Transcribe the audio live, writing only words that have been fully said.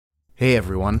Hey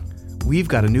everyone, we've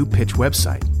got a new pitch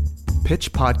website,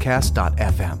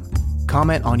 pitchpodcast.fm.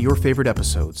 Comment on your favorite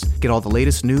episodes, get all the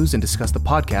latest news, and discuss the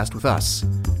podcast with us.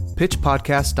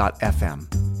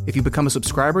 pitchpodcast.fm. If you become a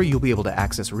subscriber, you'll be able to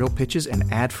access real pitches and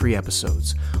ad-free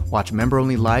episodes, watch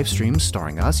member-only live streams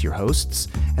starring us, your hosts,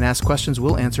 and ask questions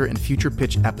we'll answer in future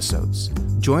pitch episodes.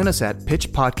 Join us at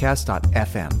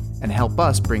pitchpodcast.fm and help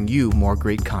us bring you more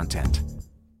great content.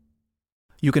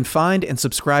 You can find and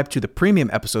subscribe to the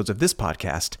premium episodes of this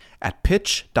podcast at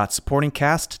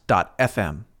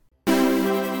pitch.supportingcast.fm.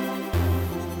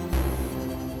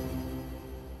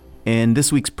 In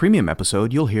this week's premium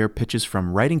episode, you'll hear pitches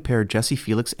from writing pair Jesse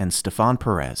Felix and Stefan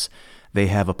Perez. They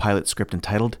have a pilot script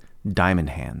entitled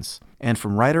Diamond Hands. And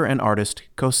from writer and artist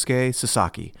Kosuke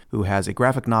Sasaki, who has a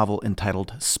graphic novel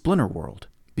entitled Splinter World.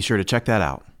 Be sure to check that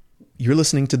out. You're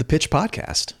listening to the Pitch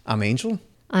Podcast. I'm Angel.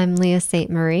 I'm Leah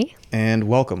St. Marie. And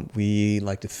welcome. We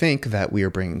like to think that we are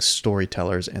bringing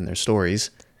storytellers and their stories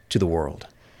to the world.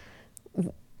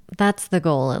 That's the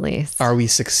goal, at least. Are we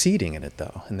succeeding in it,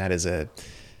 though? And that is a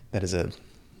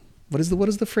what is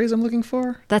the phrase I'm looking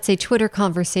for? That's a Twitter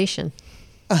conversation.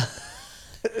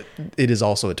 It is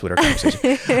also a Twitter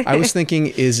conversation. I was thinking,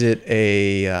 is it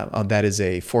that is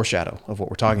a foreshadow of what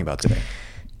we're talking about today?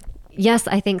 Yes,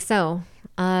 I think so.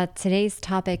 Today's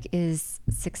topic is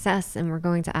success, and we're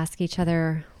going to ask each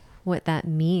other what that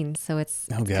means. So it's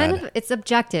it's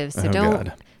objective. So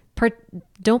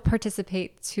don't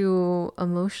participate too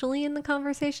emotionally in the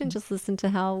conversation. Just listen to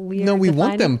how we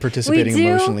want them participating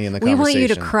emotionally in the conversation. We want you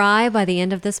to cry by the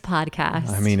end of this podcast.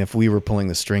 I mean, if we were pulling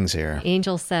the strings here.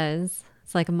 Angel says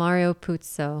it's like Mario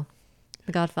Puzo,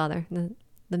 the Godfather,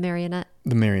 the marionette.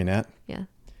 The marionette. Yeah.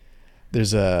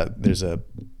 There's a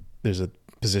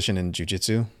position in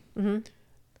jiu-jitsu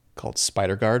called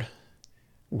spider guard,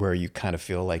 where you kind of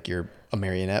feel like you're a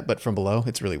marionette, but from below.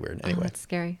 It's really weird. Anyway, it's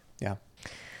scary. Yeah.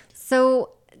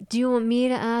 So, do you want me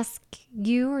to ask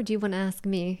you, or do you want to ask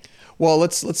me? Well,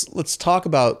 let's talk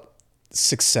about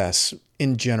success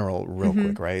in general real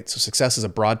quick, right? So, success is a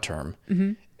broad term,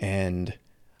 and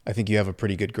I think you have a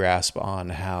pretty good grasp on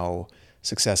how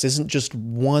success isn't just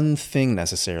one thing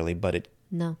necessarily, but it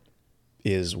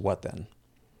is what then?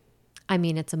 I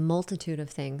mean, it's a multitude of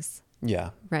things.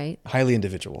 Yeah. Right? Highly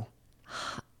individual.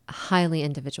 Highly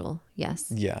individual, yes.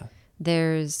 Yeah.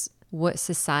 There's what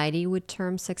society would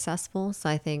term successful. So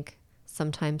I think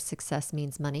sometimes success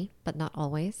means money, but not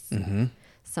always. Mm-hmm.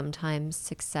 Sometimes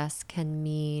success can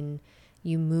mean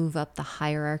you move up the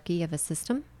hierarchy of a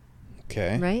system.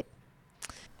 Okay. Right?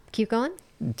 Keep going?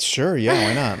 Sure, yeah,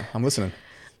 why not? I'm listening.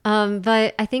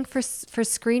 But I think for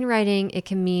screenwriting, it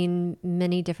can mean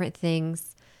many different things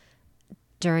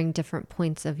during different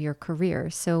points of your career.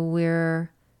 So we're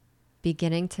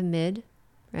beginning to mid,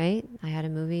 right? I had a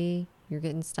movie, you're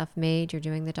getting stuff made, you're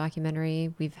doing the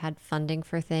documentary, we've had funding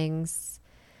for things,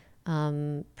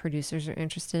 producers are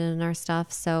interested in our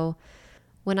stuff. So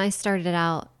when I started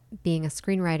out being a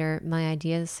screenwriter, my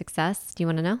idea of success, do you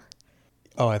want to know?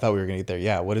 Oh, I thought we were going to get there.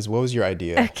 Yeah, what was your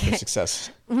idea of success?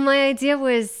 My idea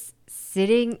was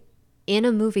sitting in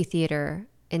a movie theater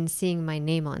and seeing my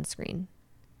name on screen.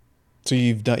 So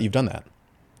you've done that.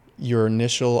 Your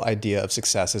initial idea of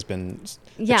success has been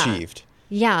achieved.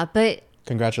 Yeah, but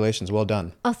congratulations, well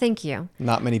done. Oh, thank you.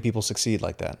 Not many people succeed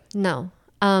like that. No.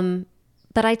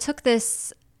 But I took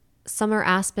this Summer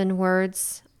Aspen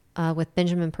Words with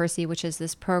Benjamin Percy, which is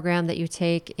this program that you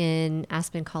take in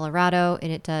Aspen, Colorado,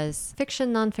 and it does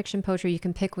fiction, nonfiction, poetry. You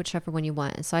can pick whichever one you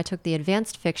want. And so I took the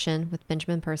advanced fiction with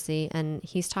Benjamin Percy, and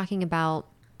he's talking about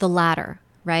the ladder,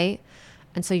 right?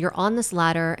 And so you're on this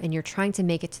ladder and you're trying to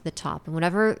make it to the top. And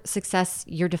whatever success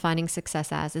you're defining success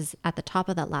as is at the top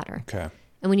of that ladder. Okay.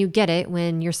 And when you get it,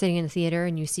 when you're sitting in the theater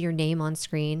and you see your name on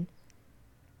screen,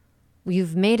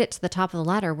 you've made it to the top of the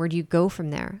ladder. Where do you go from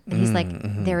there? And he's like,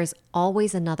 there is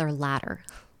always another ladder.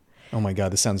 Oh my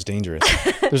God, this sounds dangerous.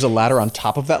 There's a ladder on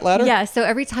top of that ladder? Yeah. So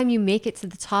every time you make it to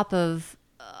the top of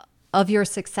your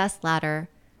success ladder,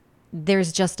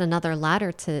 there's just another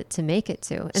ladder to make it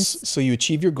to. And so you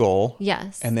achieve your goal.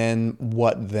 Yes. And then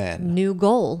what then? New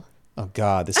goal. Oh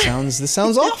God, this sounds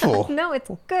awful. No, it's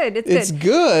good. It's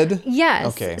good. Yes.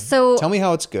 Okay. So tell me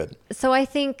how it's good. So I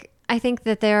think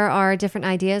that there are different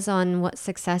ideas on what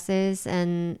success is,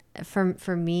 and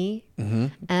for me,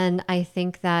 and I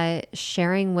think that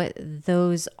sharing what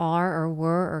those are or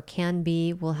were or can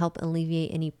be will help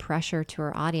alleviate any pressure to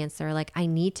our audience. They're like, I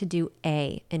need to do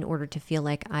A in order to feel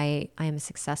like I am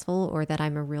successful, or that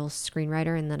I'm a real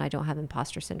screenwriter and that I don't have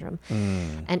imposter syndrome.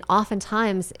 And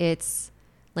oftentimes it's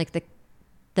like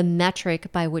the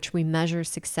metric by which we measure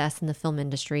success in the film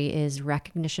industry is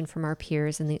recognition from our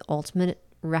peers, and the ultimate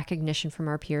recognition from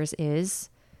our peers is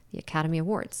the Academy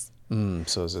Awards.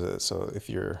 So if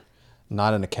you're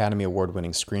not an Academy Award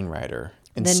winning screenwriter,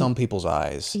 in Then- some people's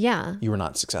eyes, Yeah. you were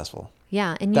not successful.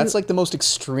 Yeah. And That's like the most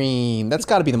extreme. That's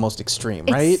got to be the most extreme,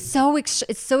 right? it's so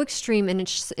extreme, and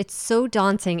it's so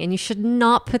daunting, and you should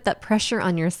not put that pressure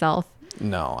on yourself.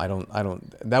 No, I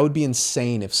don't. That would be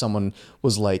insane if someone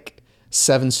was like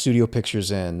 7 studio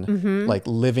pictures in, like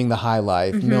living the high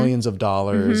life, millions of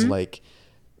dollars, like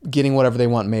getting whatever they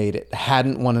want made,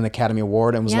 hadn't won an Academy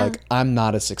Award, and was Yeah. like, I'm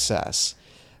not a success.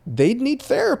 They'd need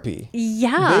therapy.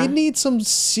 Yeah. They'd need some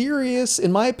serious,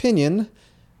 in my opinion,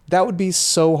 that would be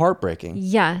so heartbreaking.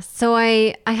 Yeah. So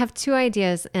I have 2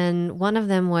 ideas, and one of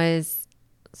them was,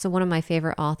 so one of my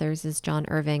favorite authors is John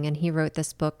Irving, and he wrote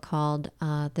this book called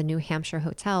The New Hampshire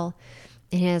Hotel.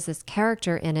 And he has this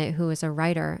character in it who is a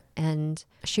writer, and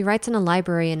she writes in a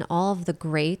library, and all of the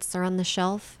greats are on the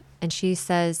shelf. And she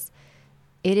says,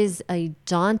 it is a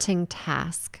daunting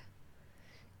task.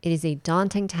 It is a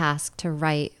daunting task to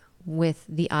write with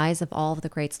the eyes of all of the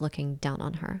greats looking down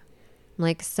on her.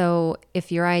 Like, so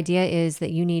if your idea is that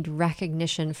you need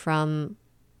recognition from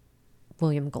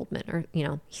William Goldman, or,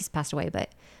 he's passed away, but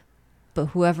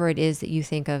whoever it is that you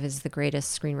think of as the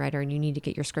greatest screenwriter, and you need to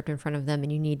get your script in front of them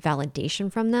and you need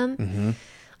validation from them,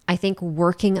 I think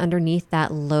working underneath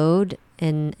that load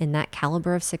and that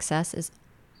caliber of success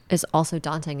is also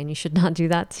daunting, and you should not do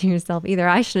that to yourself either.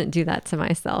 I shouldn't do that to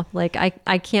myself. Like,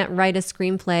 I can't write a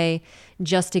screenplay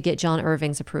just to get John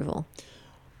Irving's approval.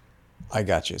 I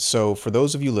got you. So for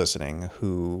those of you listening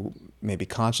who maybe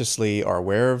consciously are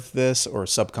aware of this or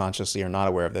subconsciously are not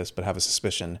aware of this, but have a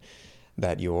suspicion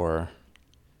that you're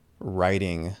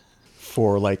writing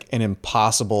for like an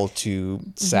impossible to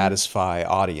satisfy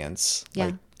audience,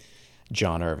 like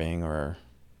John Irving or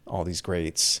all these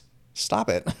greats, stop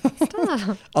it.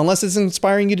 Stop. Unless it's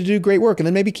inspiring you to do great work, and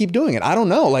then maybe keep doing it. I don't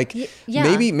know. Like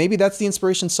yeah. maybe that's the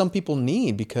inspiration some people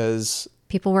need, because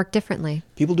People work differently.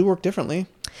 people do work differently.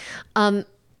 And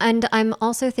I'm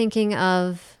also thinking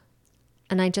of,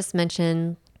 and I just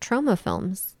mentioned trauma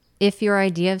films. If your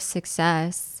idea of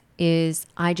success is,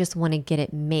 I just want to get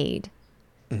it made,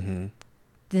 then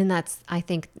that's, I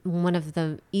think, one of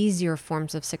the easier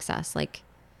forms of success. Like,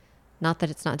 not that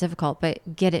it's not difficult,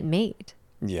 but get it made.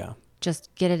 Yeah.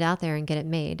 Just get it out there and get it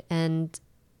made. And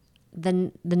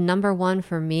then the number one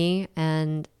for me,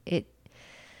 and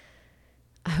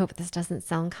I hope this doesn't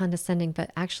sound condescending,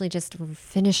 but actually just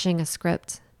finishing a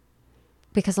script.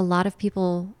 Because a lot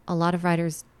of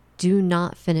writers do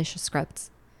not finish a script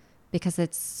because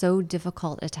it's so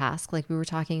difficult a task. Like we were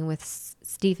talking with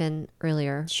Stephen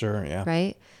earlier. Sure, yeah.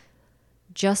 Right?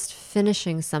 Just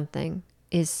finishing something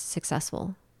is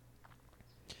successful.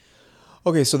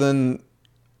 Okay, so then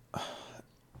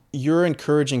you're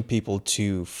encouraging people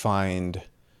to find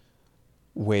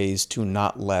ways to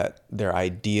not let their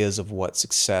ideas of what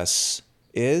success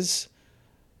is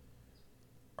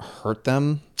hurt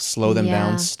them, slow them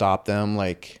down, stop them,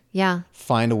 like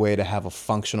find a way to have a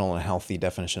functional and healthy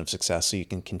definition of success so you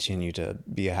can continue to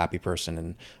be a happy person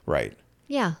and write.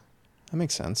 Yeah. That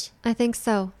makes sense. I think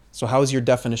so. So how has your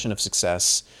definition of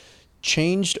success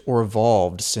changed or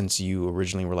evolved since you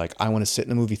originally were like, I want to sit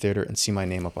in a movie theater and see my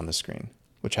name up on the screen,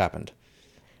 which happened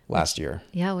last year?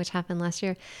 Yeah, which happened last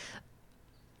year.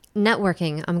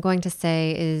 Networking, I'm going to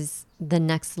say, is the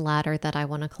next ladder that I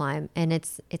want to climb. And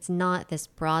it's not this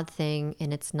broad thing,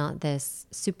 and it's not this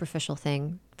superficial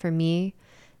thing. For me,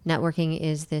 networking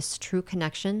is this true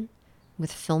connection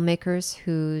with filmmakers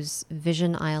whose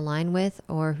vision I align with,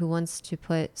 or who wants to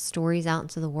put stories out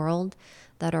into the world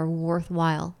that are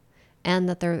worthwhile and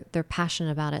that they're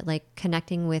passionate about it. Like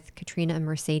connecting with Katrina and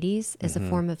Mercedes is a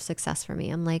form of success for me.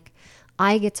 I'm like,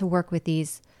 I get to work with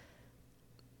these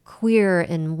queer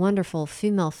and wonderful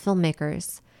female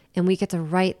filmmakers, and we get to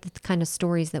write the kind of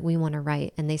stories that we want to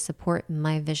write, and they support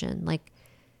my vision. Like,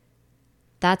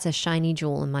 that's a shiny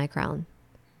jewel in my crown.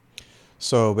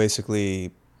 So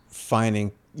basically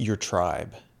finding your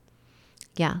tribe.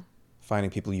 Yeah.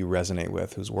 Finding people you resonate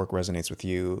with, whose work resonates with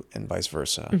you, and vice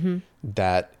versa.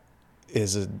 That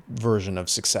is a version of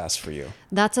success for you.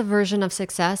 That's a version of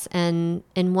success, and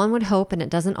one would hope, and it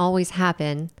doesn't always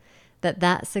happen,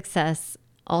 that success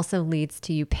also leads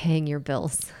to you paying your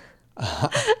bills.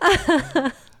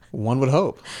 One would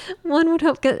hope. One would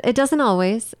hope. It doesn't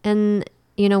always. And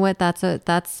you know what?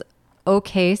 That's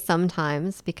okay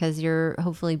sometimes, because you're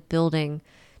hopefully building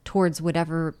towards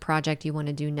whatever project you want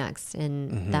to do next.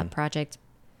 And that project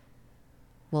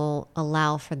will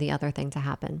allow for the other thing to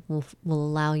happen, will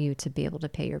allow you to be able to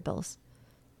pay your bills.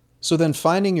 So then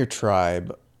finding your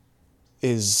tribe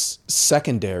is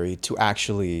secondary to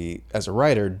actually, as a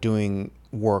writer, doing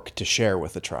work to share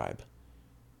with the tribe,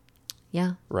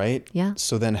 Yeah. right? Yeah.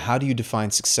 So then how do you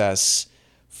define success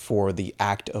for the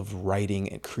act of writing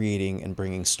and creating and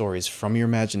bringing stories from your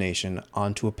imagination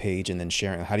onto a page and then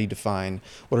sharing? How do you define,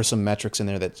 what are some metrics in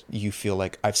there that you feel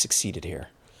like I've succeeded here?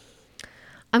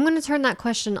 I'm going to turn that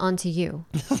question on to you.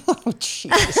 Oh,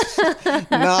 Jesus.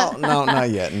 No, not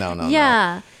yet. No.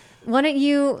 Yeah. Why don't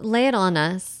you lay it on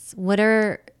us?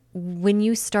 When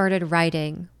you started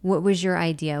writing, what was your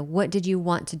idea? What did you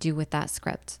want to do with that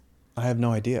script? I have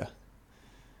no idea.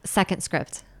 Second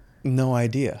script. No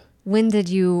idea. When did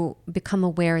you become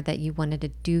aware that you wanted to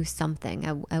do something?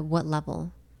 At what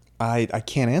level? I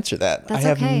can't answer that. That's I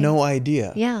have okay. no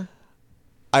idea. Yeah.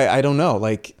 I don't know.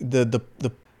 Like the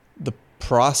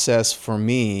process for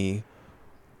me,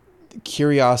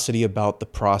 curiosity about the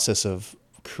process of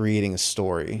creating a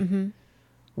story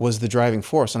was the driving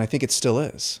force. And I think it still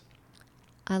is.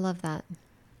 I love that.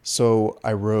 So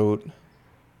I wrote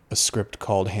a script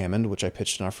called Hammond, which I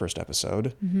pitched in our first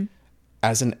episode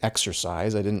as an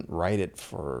exercise. I didn't write it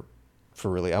for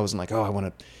really, I wasn't like, oh, I want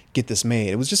to get this made.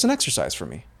 It was just an exercise for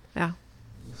me. Yeah.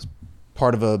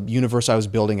 Part of a universe I was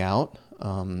building out.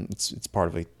 It's part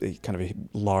of a kind of a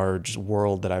large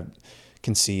world that I've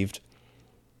conceived.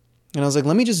 And I was like,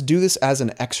 let me just do this as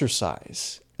an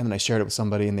exercise. And then I shared it with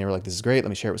somebody and they were like, this is great. Let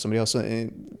me share it with somebody else.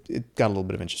 And it got a little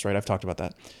bit of interest, right? I've talked about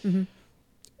that.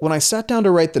 When I sat down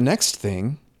to write the next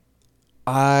thing,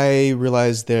 I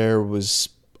realized there was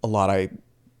a lot I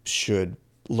should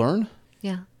learn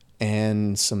Yeah.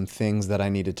 and some things that I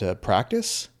needed to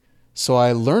practice. So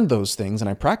I learned those things and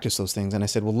I practiced those things. And I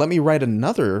said, well, let me write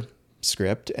another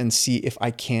script and see if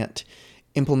I can't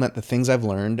implement the things I've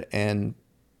learned and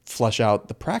flush out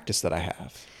the practice that I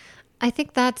have. I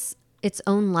think that's its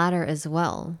own ladder as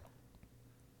well.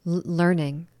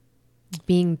 Learning,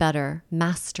 being better,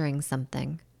 mastering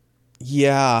something.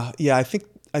 Yeah. I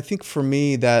think for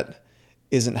me, that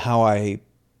isn't how I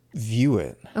view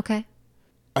it. Okay.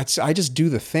 I just do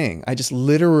the thing. I just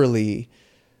literally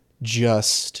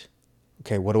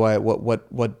okay,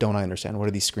 what don't I understand? What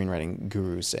are these screenwriting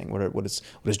gurus saying? What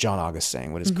is John August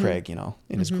saying? What is Craig,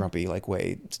 in his grumpy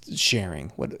way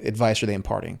sharing? What advice are they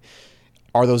imparting?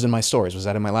 Are those in my stories? Was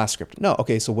that in my last script? No.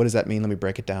 Okay, so what does that mean? Let me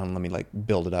break it down. Let me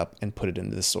build it up and put it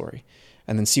into the story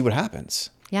and then see what happens.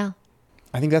 Yeah.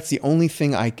 I think that's the only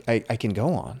thing I can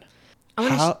go on.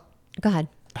 Go ahead.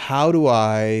 How do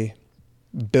I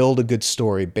build a good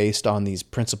story based on these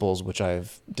principles which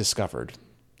I've discovered?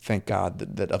 Thank God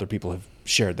that other people have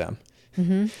shared them.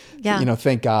 Yeah.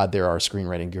 Thank God there are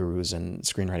screenwriting gurus and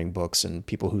screenwriting books and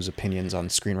people whose opinions on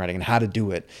screenwriting and how to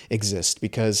do it exist.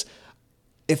 Because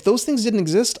if those things didn't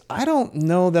exist, I don't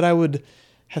know that I would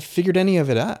have figured any of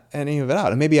it out.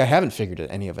 And maybe I haven't figured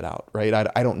any of it out, right?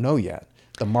 I don't know yet.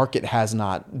 The market has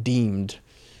not deemed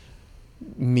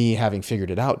me having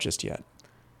figured it out just yet.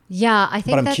 Yeah, I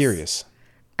think But I'm curious.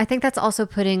 I think that's also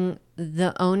putting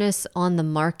the onus on the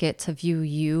market to view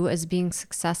you as being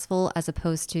successful as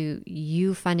opposed to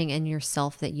you finding in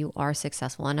yourself that you are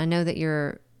successful. And I know that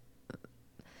you're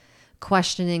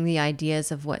questioning the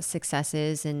ideas of what success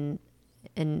is and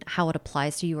how it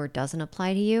applies to you or doesn't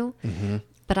apply to you.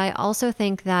 But I also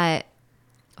think that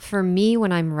for me,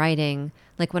 when I'm writing,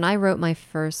 like when I wrote my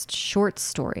first short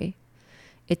story,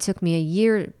 it took me a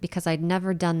year because I'd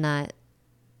never done that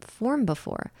form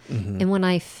before. And when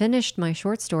I finished my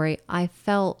short story, I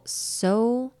felt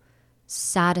so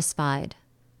satisfied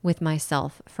with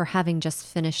myself for having just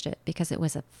finished it because it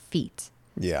was a feat.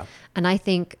 Yeah. And I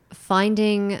think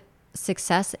finding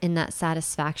success in that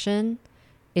satisfaction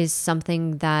is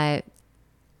something that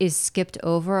is skipped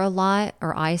over a lot,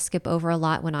 or I skip over a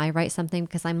lot when I write something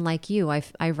because I'm like you.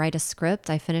 I write a script,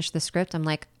 I finish the script, I'm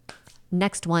like,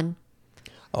 next one.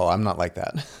 Oh, I'm not like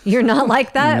that. You're not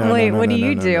like that? No, Wait, what do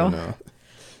you do? No.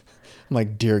 I'm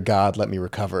like, dear God, let me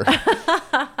recover.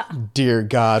 Dear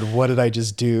God, what did I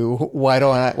just do? Why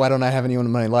don't I have anyone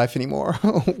in my life anymore?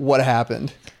 What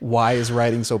happened? Why is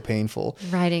writing so painful?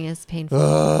 Writing is painful.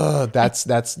 That's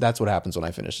what happens when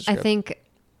I finish the script. I think,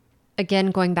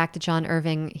 again, going back to John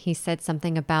Irving, he said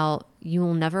something about you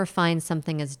will never find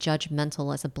something as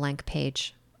judgmental as a blank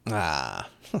page.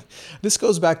 This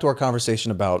goes back to our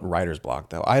conversation about writer's block,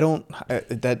 though. I don't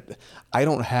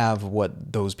have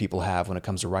what those people have when it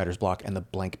comes to writer's block and the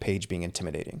blank page being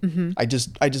intimidating.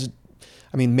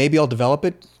 I mean, maybe I'll develop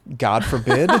it. God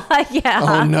forbid. Yeah.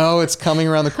 Oh no, it's coming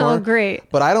around the corner. Oh, great.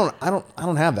 But I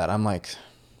don't have that. I'm like,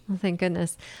 Oh, thank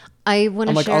goodness.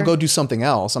 I'll go do something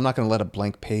else. I'm not going to let a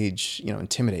blank page,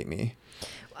 intimidate me.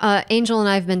 Angel and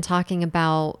I have been talking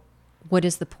about what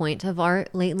is the point of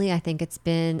art lately. I think it's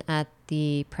been at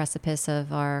the precipice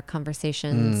of our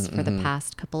conversations for the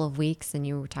past couple of weeks, and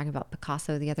you were talking about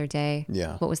Picasso the other day.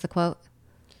 Yeah. What was the quote?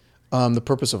 The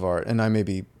purpose of art, and I may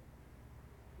be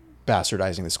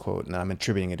bastardizing this quote, and I'm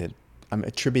attributing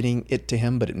it to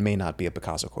him, but it may not be a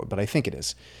Picasso quote, but I think it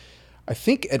is. I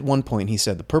think at one point he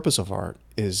said the purpose of art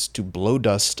is to blow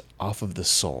dust off of the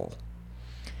soul.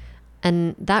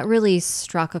 And that really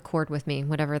struck a chord with me,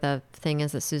 whatever the thing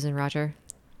is that Susan Roger.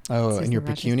 Oh, Susan and your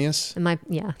Rogers. pecuneus?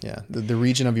 Yeah. Yeah, the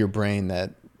region of your brain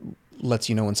that lets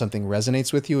you know when something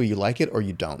resonates with you, or you like it, or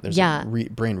you don't. There's Yeah. a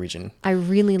brain region. I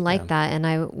really like that. And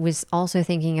I was also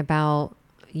thinking about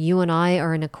you and I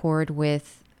are in accord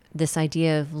with this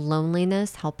idea of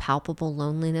loneliness, how palpable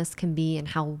loneliness can be, and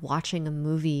how watching a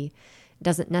movie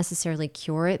doesn't necessarily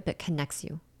cure it, but connects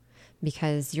you.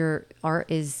 Because your art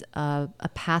is a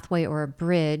pathway or a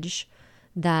bridge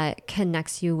that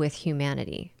connects you with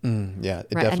humanity. Yeah, it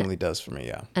Right, definitely does for me,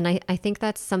 yeah. And I think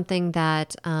that's something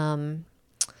that,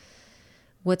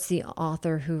 what's the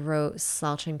author who wrote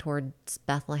Slouching Towards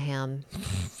Bethlehem?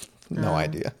 No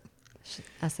idea.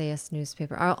 Essayist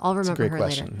newspaper. I'll It's a remember great her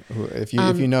question. later. If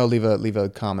you know, leave a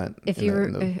comment. If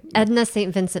you Edna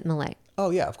St. Vincent Millay. Oh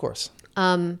yeah, of course.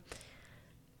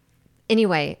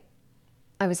 Anyway,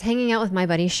 I was hanging out with my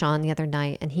buddy Sean the other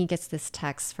night, and he gets this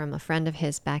text from a friend of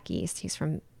his back east. He's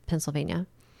from Pennsylvania,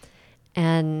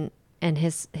 and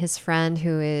his friend,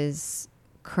 who is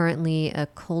currently a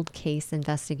cold case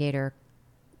investigator,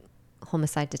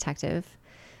 homicide detective,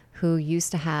 who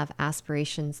used to have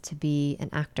aspirations to be an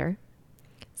actor,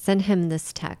 sent him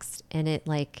this text, and it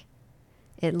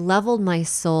leveled my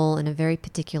soul in a very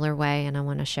particular way, and I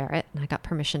want to share it, and I got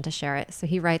permission to share it. So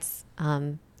he writes,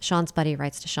 Sean's buddy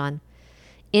writes to Sean,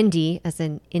 Indy, as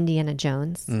in Indiana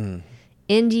Jones,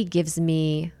 Indy gives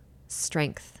me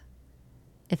strength.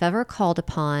 If ever called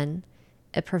upon,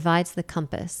 it provides the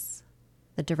compass,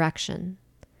 the direction.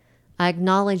 I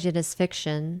acknowledge it as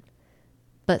fiction,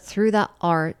 but through that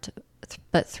art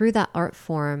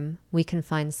form, we can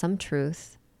find some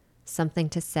truth, something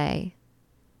to say.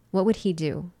 What would he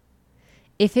do?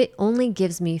 If it only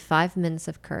gives me 5 minutes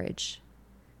of courage,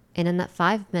 and in that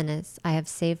 5 minutes I have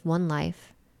saved one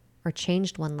life or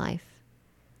changed one life,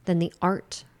 then the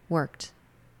art worked.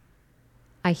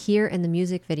 I hear in the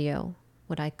music video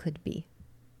what I could be.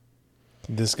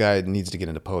 This guy needs to get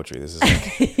into poetry. This is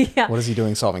like, Yeah. What is he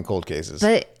doing solving cold cases?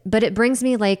 But it brings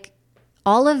me like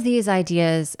all of these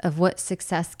ideas of what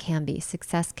success can be.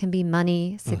 Success can be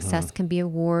money. Success can be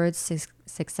awards.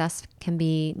 Success can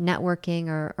be networking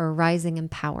or rising in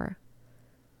power.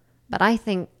 But I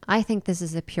think this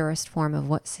is the purest form of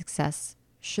what success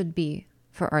should be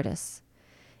for artists,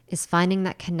 is finding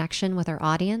that connection with our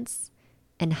audience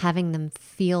and having them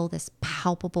feel this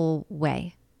palpable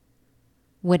way.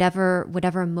 Whatever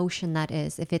emotion that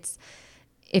is. If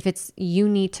it's you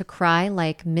need to cry,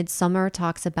 like Midsummer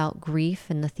talks about grief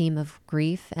and the theme of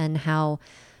grief and how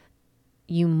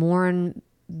you mourn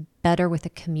better with a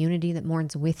community that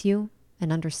mourns with you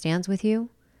and understands with you,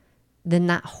 then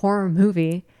that horror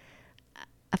movie,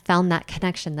 I found that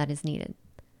connection that is needed,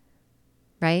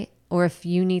 right? Or if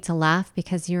you need to laugh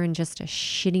because you're in just a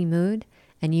shitty mood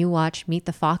and you watch Meet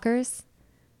the Fockers,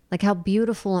 like how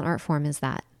beautiful an art form is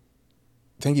that?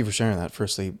 Thank you for sharing that.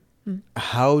 Firstly,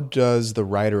 how does the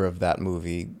writer of that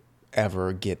movie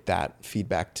ever get that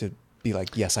feedback to be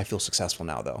like, yes, I feel successful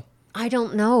now, though? I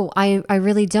don't know. I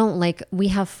really don't. Like, we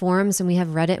have forums and we have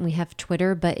Reddit and we have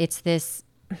Twitter, but it's this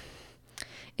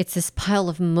pile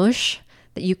of mush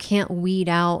that you can't weed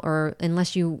out, or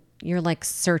unless you're like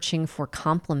searching for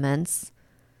compliments,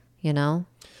 you know?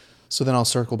 So then I'll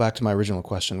circle back to my original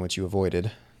question, which you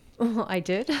avoided. Oh, I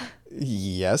did?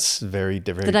 Yes, very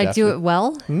different. Did I do it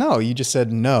well? No, you just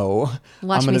said no.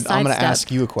 Watch I'm me gonna sidestep.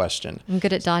 ask you a question. I'm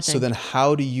good at dodging. So then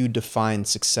how do you define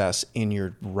success in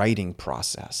your writing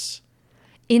process?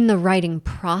 In the writing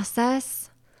process,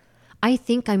 I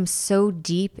think I'm so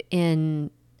deep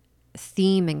in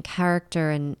theme and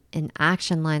character and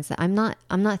action lines that I'm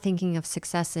not thinking of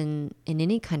success in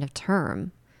any kind of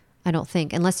term. I don't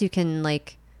think, unless you can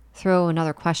like throw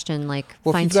another question, like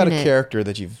Well, if fine you've got tune a it. character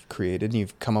that you've created and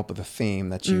you've come up with a theme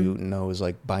that you know is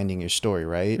like binding your story,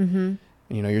 right? Mm-hmm.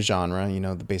 You know your genre, you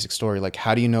know the basic story. Like,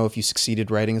 how do you know if you succeeded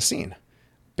writing a scene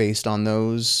based on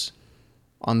those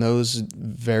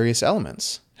various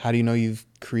elements? How do you know you've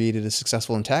created a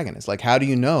successful antagonist? Like, how do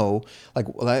you know? Like,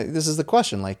 this is the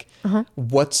question. Like,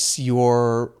 what's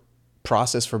your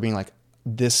process for being like,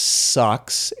 this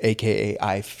sucks, aka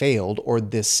I failed, or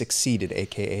this succeeded,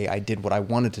 aka I did what I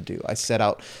wanted to do. I set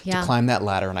out to climb that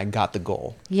ladder and I got the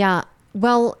goal. Yeah.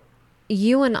 Well,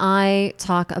 you and I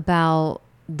talk about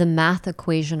the math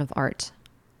equation of art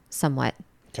somewhat.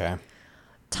 Okay.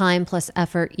 time plus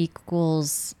effort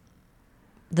equals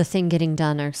the thing getting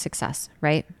done or success,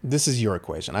 right? This is your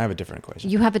equation. I have a different equation.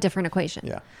 You have a different equation.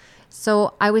 Yeah.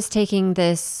 So I was taking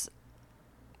this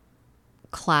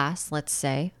class, let's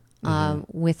say,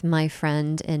 with my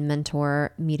friend and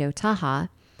mentor, Mito Taha.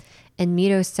 And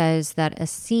Mito says that a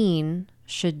scene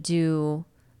should do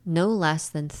no less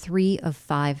than 3 of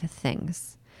 5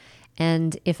 things.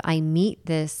 And if I meet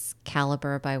this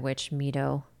caliber by which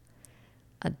Mito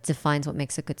defines what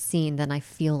makes a good scene, then I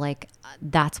feel like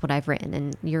that's what I've written.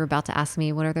 And you're about to ask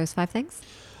me, what are those 5 things?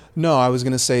 No, I was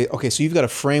going to say, okay, so you've got a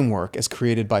framework as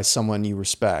created by someone you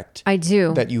respect. I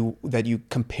do. That you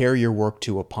compare your work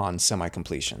to upon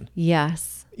semi-completion.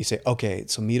 Yes. You say, okay,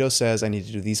 so Mito says I need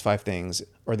to do these 5 things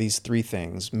or these 3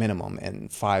 things minimum,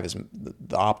 and 5 is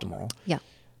the optimal. Yeah.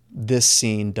 This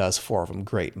scene does 4 of them.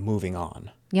 Great. Moving on.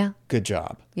 Yeah. Good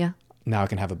job. Yeah. Now I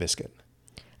can have a biscuit.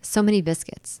 So many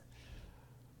biscuits.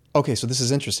 Okay, so this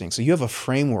is interesting. So you have a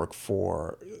framework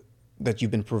that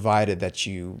you've been provided that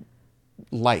you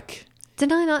like.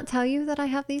 Did I not tell you that I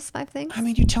have these 5 things? I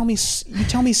mean, you tell me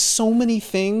so many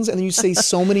things, and then you say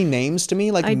so many names to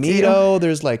me, like I Mito.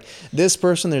 There's like this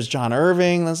person. There's John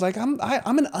Irving. That's like I'm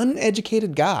an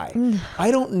uneducated guy. I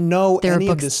don't know any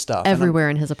of this stuff. Everywhere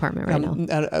in his apartment right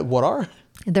now. What are?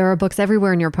 There are books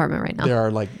everywhere in your apartment right now.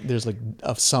 There's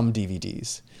of some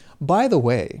DVDs. By the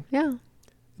way, Yeah.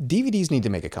 DVDs need to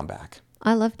make a comeback.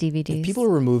 I love DVDs. If people are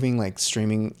removing like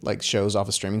streaming shows off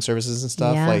of streaming services and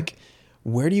stuff, Yeah. like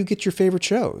where do you get your favorite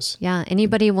shows? Yeah.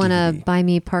 Anybody want to DVD. buy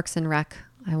me Parks and Rec?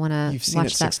 I want to You've seen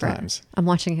watch it that 6 forever. times. I'm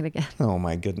watching it again. Oh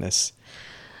my goodness.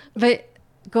 But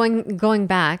going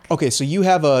back. Okay, so you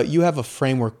have a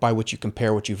framework by which you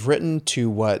compare what you've written to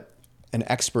what an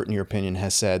expert in your opinion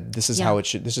has said. This is Yeah. how it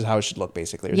should look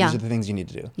basically. Or Yeah. These are the things you need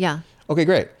to do. Yeah. Okay,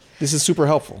 great. This is super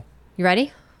helpful. You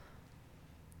ready?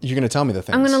 You're going to tell me the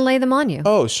things. I'm going to lay them on you.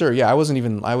 Oh, sure. Yeah, I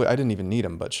didn't even need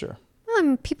them, but sure.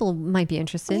 People might be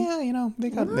interested. Yeah, they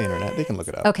got the internet. They can look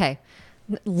it up. Okay.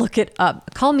 Look it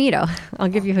up. Call Mito. I'll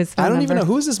give you his phone I don't number. even know.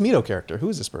 Who is this Mito character? Who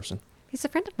is this person? He's a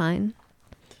friend of mine.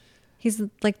 He's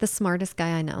like the smartest guy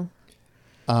I know.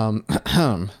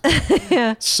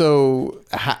 So,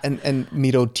 and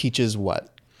Mito teaches what?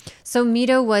 So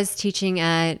Mito was teaching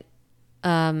at,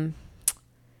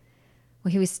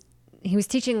 he was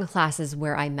teaching classes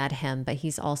where I met him, but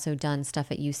he's also done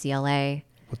stuff at UCLA.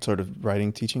 What sort of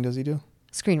writing teaching does he do?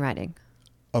 Screenwriting.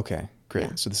 Okay, great.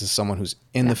 Yeah. So this is someone who's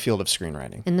in the field of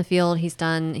screenwriting. In the field, he's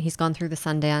gone through the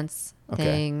Sundance Okay.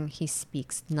 thing. He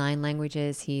speaks 9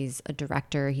 languages. He's a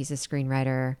director. He's a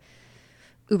screenwriter.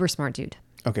 Uber smart dude.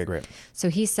 Okay, great. So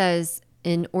he says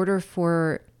in order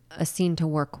for a scene to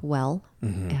work well,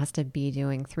 Mm-hmm. it has to be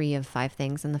doing 3 of 5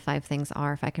 things. And the 5 things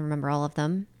are, if I can remember all of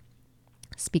them,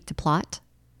 speak to plot,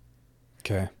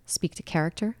 Okay. speak to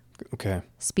character, Okay.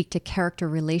 speak to character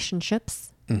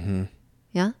relationships. Mm-hmm.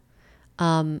 Yeah.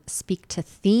 Speak to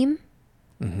theme.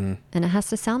 Mm-hmm. And it has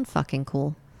to sound fucking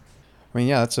cool. I mean,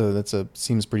 yeah, that's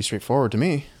seems pretty straightforward to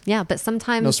me. Yeah, but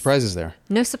sometimes No surprises there.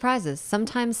 No surprises.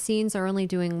 Sometimes scenes are only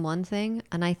doing one thing,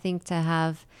 and I think to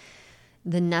have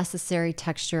the necessary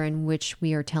texture in which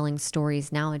we are telling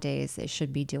stories nowadays, it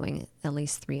should be doing at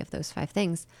least 3 of those 5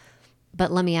 things.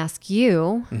 But let me ask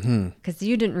you, because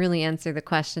you didn't really answer the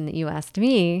question that you asked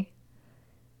me.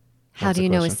 How What's do the you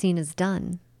know a question? scene is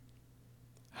done?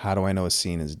 How do I know a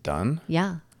scene is done?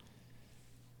 Yeah.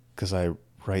 Because I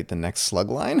write the next slug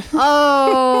line.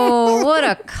 Oh, what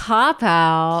a cop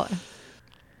out.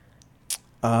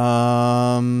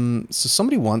 So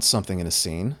somebody wants something in a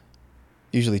scene.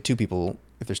 Usually 2 people.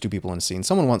 If there's 2 people in a scene,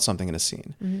 someone wants something in a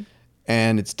scene,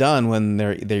 and it's done when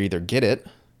they either get it,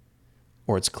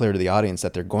 or it's clear to the audience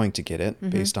that they're going to get it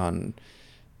based on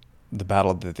the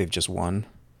battle that they've just won,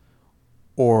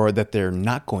 or that they're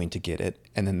not going to get it,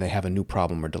 and then they have a new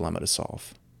problem or dilemma to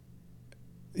solve.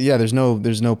 Yeah, there's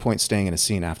no point staying in a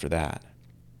scene after that.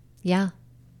 Yeah.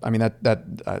 I mean,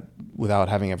 that without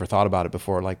having ever thought about it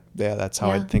before, like, yeah, that's how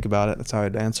Yeah. I'd think about it. That's how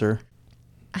I'd answer.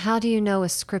 How do you know a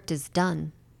script is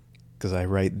done? Because I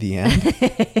write the end.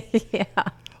 Yeah.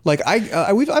 Like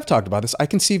I've talked about this. I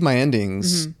conceive my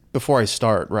endings before I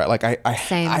start, right? Like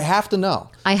Same. I have to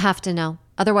know. I have to know.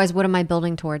 Otherwise, what am I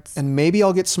building towards? And maybe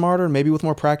I'll get smarter. Maybe with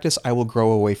more practice, I will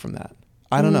grow away from that.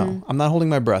 I don't know. I'm not holding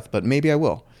my breath, but maybe I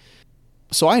will.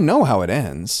 So I know how it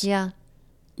ends. Yeah.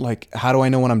 Like, how do I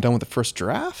know when I'm done with the first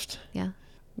draft? Yeah.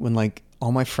 When like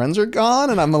all my friends are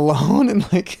gone and I'm alone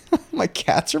and like my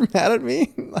cats are mad at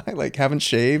me. I like haven't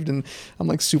shaved and I'm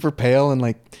like super pale and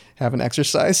like haven't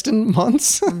exercised in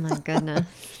months. Oh my goodness.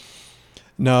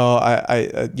 No,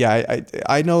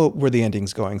 I know where the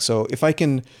ending's going. So if I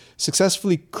can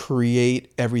successfully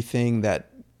create everything that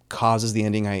causes the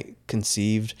ending I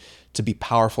conceived to be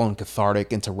powerful and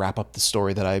cathartic and to wrap up the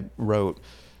story that I wrote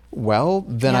well,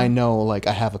 then I know like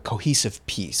I have a cohesive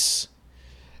piece.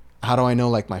 How do I know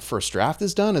like my first draft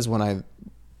is done is when I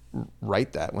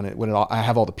write that, when it all, I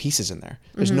have all the pieces in there.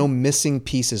 There's no missing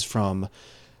pieces from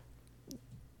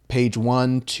page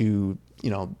 1 to,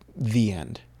 the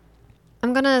end.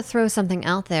 I'm going to throw something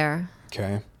out there.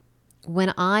 Okay.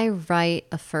 When I write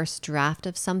a first draft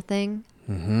of something,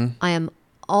 I am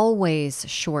always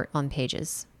short on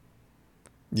pages.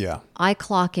 Yeah. I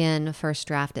clock in a first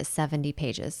draft at 70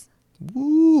 pages.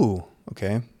 Woo.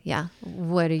 Okay. Yeah.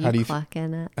 What do you clock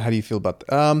in at? How do you feel about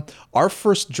that? Our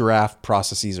first draft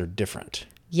processes are different.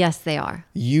 Yes, they are.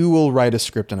 You will write a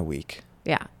script in a week.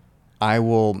 Yeah. I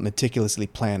will meticulously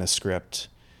plan a script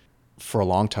for a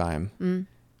long time.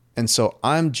 And so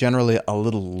I'm generally a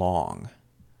little long.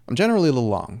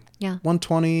 Yeah.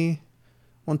 120,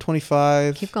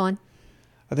 125. Keep going.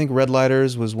 I think Red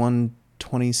Lighters was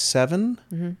 127.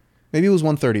 Maybe it was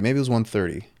 130. Maybe it was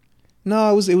 130.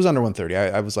 No, it was under 130.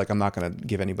 I was like, I'm not going to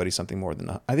give anybody something more than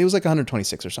that. I think it was like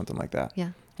 126 or something like that. Yeah.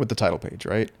 With the title page,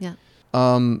 right? Yeah.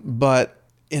 But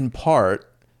in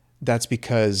part, that's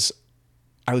because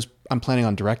I'm planning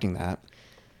on directing that.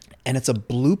 And it's a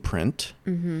blueprint,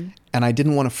 and I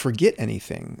didn't want to forget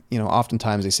anything.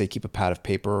 Oftentimes they say keep a pad of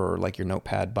paper or like your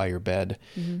notepad by your bed,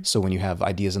 so when you have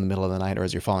ideas in the middle of the night or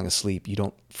as you're falling asleep, you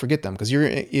don't forget them. Because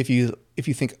if you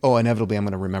think, oh, inevitably I'm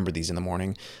going to remember these in the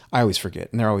morning, I always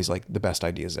forget, and they're always like the best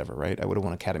ideas ever, right? I would have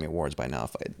won Academy Awards by now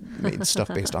if I made stuff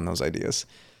based on those ideas.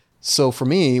 So for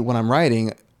me, when I'm writing,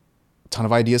 a ton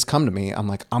of ideas come to me. I'm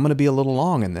like, I'm going to be a little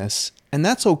long in this. And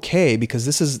that's okay, because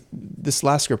this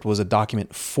last script was a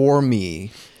document for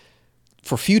me,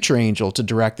 for Future Angel to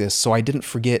direct this, so I didn't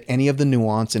forget any of the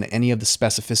nuance and any of the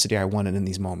specificity I wanted in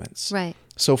these moments. Right.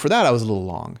 So for that, I was a little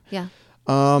long. Yeah.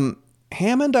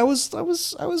 Hammond,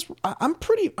 I'm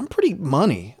pretty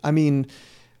money. I mean,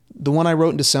 the one I wrote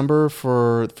in December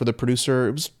for the producer,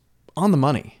 it was on the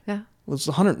money. Yeah. It was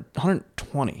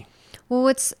 120.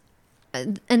 Well,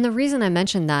 and the reason I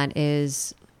mentioned that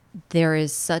is there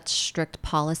is such strict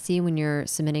policy when you're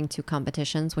submitting to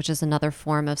competitions, which is another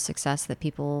form of success that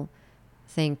people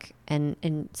think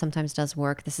and sometimes does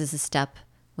work. This is a step.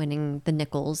 Winning the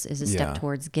nickels is a step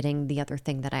towards getting the other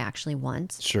thing that I actually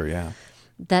want. Sure, yeah.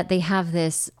 That they have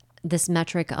this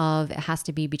metric of it has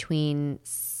to be between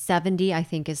 70, I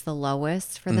think is the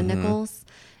lowest for the nickels,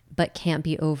 but can't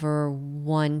be over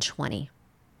 120.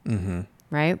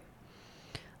 Right?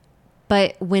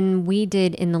 But when we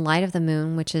did In the Light of the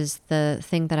Moon, which is the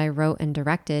thing that I wrote and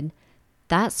directed,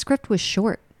 that script was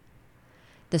short.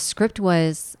 The script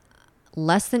was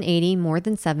less than 80, more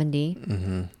than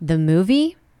 70. The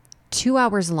movie, 2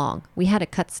 hours long. We had to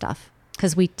cut stuff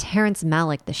because we Terrence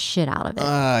Malick the shit out of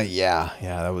it. Yeah.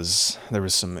 There was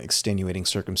some extenuating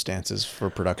circumstances for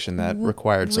production that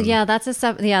required some. Yeah, that's a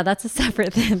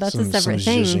separate thing. That's a separate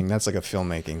thing. Zhuzhing. That's like a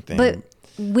filmmaking thing. But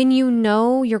when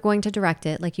you're going to direct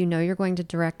it, like you're going to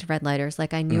direct Red Lighters,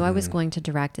 like I knew I was going to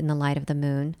direct In the Light of the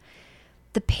Moon,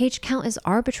 the page count is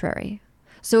arbitrary.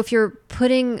 So if you're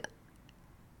putting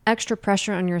extra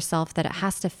pressure on yourself that it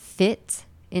has to fit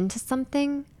into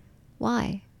something,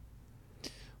 why?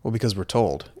 Well, because we're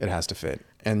told it has to fit,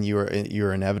 and you're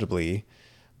inevitably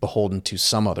beholden to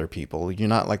some other people. You're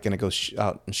not like going to go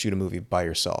out and shoot a movie by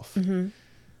yourself.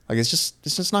 Like it's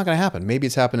just not going to happen. Maybe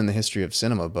it's happened in the history of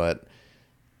cinema, but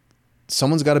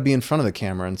someone's got to be in front of the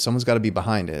camera and someone's got to be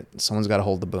behind it. Someone's got to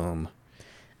hold the boom.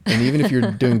 And even if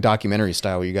you're doing documentary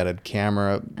style, where you got a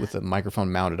camera with a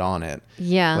microphone mounted on it,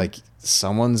 like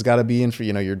someone's got to be in for,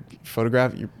 your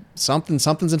photograph, something's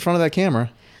in front of that camera.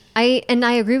 I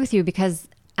agree with you, because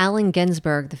Allen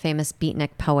Ginsberg, the famous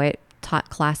beatnik poet, taught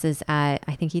classes at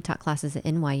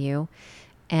NYU,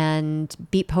 and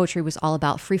beat poetry was all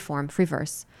about free form, free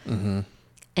verse.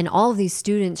 And all of these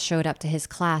students showed up to his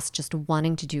class just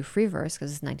wanting to do free verse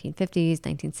because it's 1950s,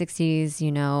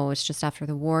 1960s, it's just after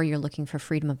the war. You're looking for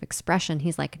freedom of expression.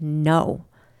 He's like, no,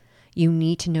 you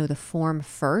need to know the form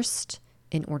first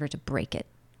in order to break it.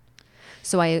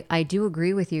 So I do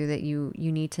agree with you that you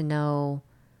need to know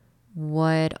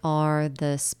what are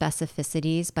the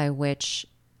specificities by which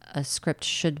a script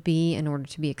should be in order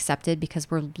to be accepted, because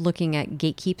we're looking at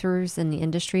gatekeepers in the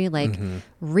industry. Like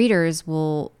readers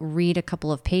will read a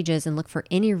couple of pages and look for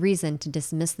any reason to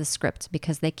dismiss the script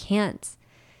because they can't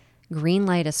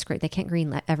greenlight a script. They can't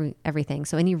greenlight everything.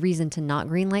 So any reason to not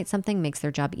greenlight something makes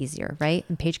their job easier, right?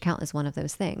 And page count is one of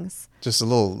those things. Just a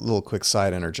little quick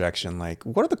side interjection. Like,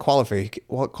 what are the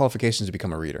qualifications to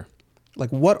become a reader? Like,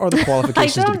 what are the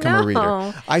qualifications to become a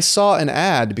reader? I saw an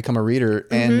ad to become a reader,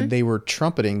 and they were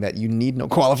trumpeting that you need no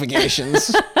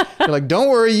qualifications. You're like, don't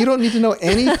worry, you don't need to know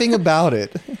anything about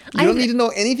it. You don't need to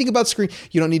know anything about screen.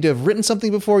 You don't need to have written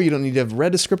something before. You don't need to have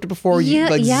read a script before.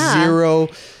 Zero.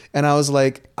 And I was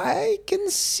like, I can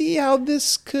see how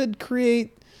this could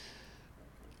create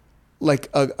like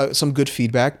some good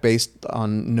feedback based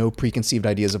on no preconceived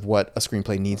ideas of what a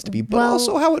screenplay needs to be, but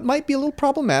also how it might be a little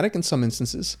problematic in some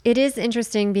instances. It is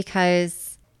interesting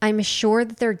because I'm sure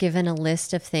that they're given a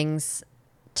list of things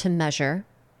to measure.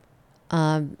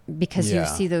 Because you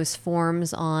see those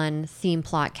forms on theme,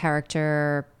 plot,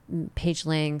 character, page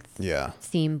length,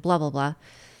 theme, blah, blah, blah.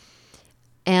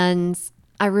 And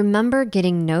I remember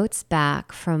getting notes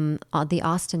back from the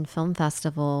Austin Film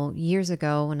Festival years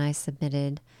ago when I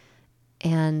submitted,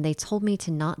 and they told me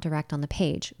to not direct on the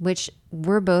page, which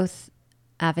we're both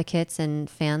advocates and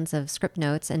fans of script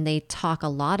notes, and they talk a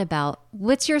lot about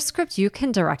what's your script. You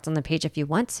can direct on the page if you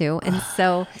want to. And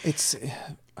so it's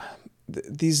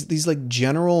these like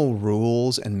general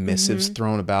rules and missives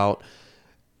thrown about.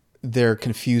 They're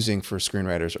confusing for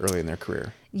screenwriters early in their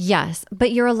career. Yes,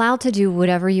 but you're allowed to do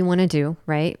whatever you want to do,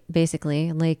 right?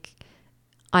 Basically, like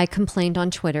I complained on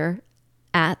Twitter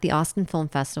at the Austin Film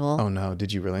Festival. Oh no,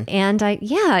 did you really? And I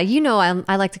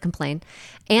like to complain.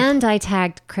 And I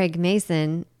tagged Craig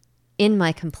Mazin in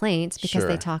my complaints because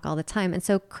they talk all the time. And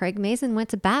so Craig Mazin went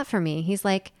to bat for me. He's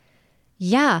like,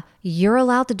 yeah, you're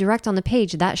allowed to direct on the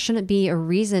page. That shouldn't be a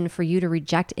reason for you to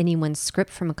reject anyone's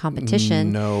script from a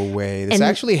competition. No way. This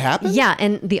actually happened? Yeah.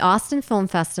 And the Austin Film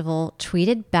Festival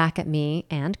tweeted back at me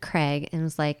and Craig and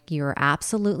was like, you're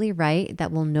absolutely right.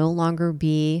 That will no longer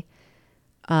be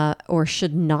or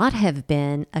should not have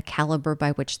been a caliber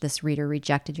by which this reader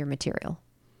rejected your material.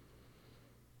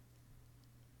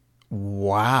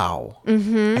 Wow.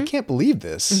 I can't believe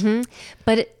this.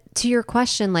 But to your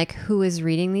question, like who is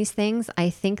reading these things? I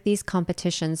think these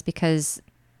competitions, because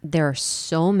there are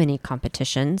so many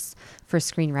competitions for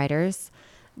screenwriters,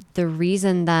 the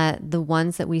reason that the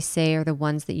ones that we say are the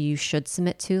ones that you should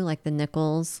submit to, like the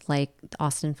Nichols, like the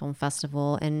Austin Film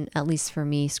Festival, and at least for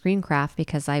me, Screencraft,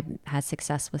 because I had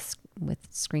success with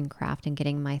Screencraft and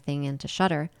getting my thing into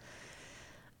Shudder.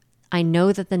 I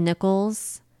know that the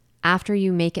Nichols, after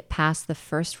you make it past the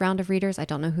first round of readers, I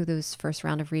don't know who those first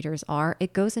round of readers are,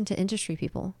 it goes into industry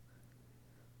people.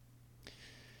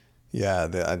 Yeah,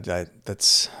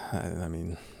 I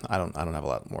mean, I don't have a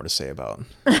lot more to say about.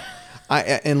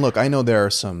 And look, I know there are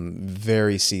some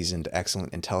very seasoned,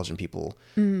 excellent, intelligent people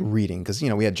reading, because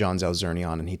we had John Zalzerny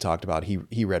on, and he talked about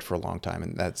he read for a long time,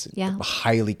 and that's a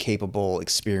highly capable,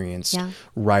 experienced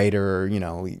writer,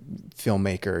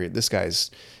 filmmaker. This guy's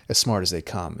as smart as they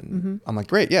come, and I'm like,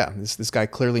 great, yeah, this guy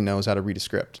clearly knows how to read a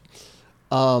script.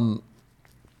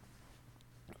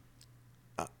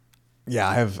 Yeah,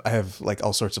 I have like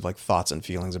all sorts of like thoughts and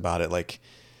feelings about it. Like,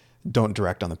 don't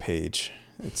direct on the page.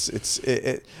 It's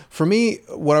for me.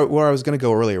 Where I was going to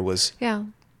go earlier was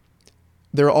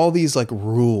there are all these like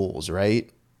rules, right?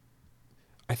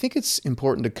 I think it's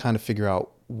important to kind of figure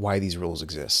out why these rules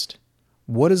exist.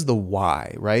 What is the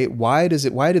why, right? Why do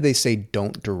they say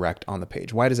don't direct on the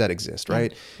page? Why does that exist,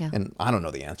 right? Yeah. And I don't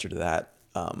know the answer to that.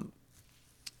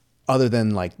 Other than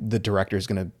like the director is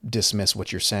going to dismiss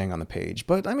what you're saying on the page.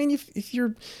 But I mean, if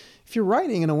you're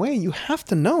writing in a way, you have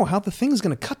to know how the thing's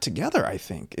going to cut together. I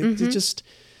think it just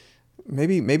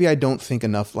maybe I don't think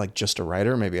enough like just a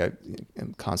writer. Maybe I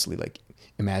am constantly like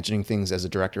imagining things as a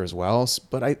director as well.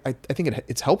 But I think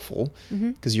it's helpful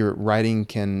because your writing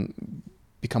can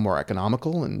become more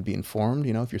economical and be informed,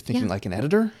 if you're thinking like an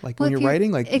editor, like when you're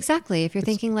writing, like exactly. If you're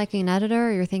thinking like an editor,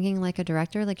 or you're thinking like a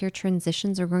director, like your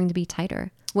transitions are going to be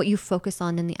tighter. What you focus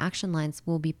on in the action lines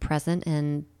will be present,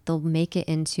 and they'll make it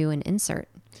into an insert.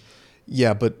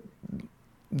 Yeah, but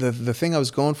the thing I was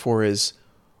going for is,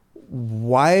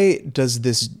 why does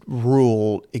this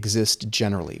rule exist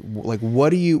generally? Like,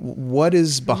 what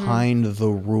is behind the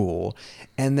rule?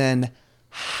 And then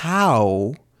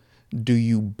how do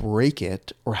you break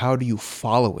it, or how do you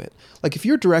follow it? Like if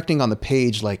you're directing on the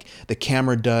page, like the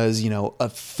camera does, a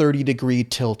 30-degree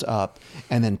tilt up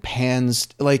and then pans,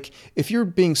 like if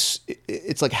you're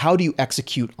it's like, how do you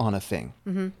execute on a thing?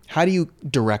 How do you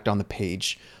direct on the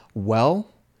page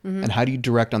well? And how do you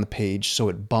direct on the page so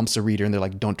it bumps a reader and they're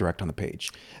like, don't direct on the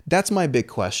page? That's my big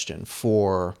question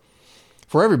for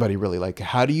everybody, really. Like,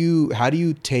 how do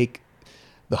you take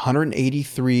the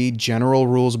 183 general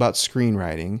rules about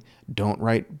screenwriting? Don't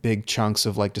write big chunks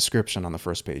of like description on the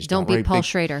first page. Don't be Paul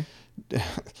Schrader.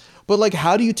 But like,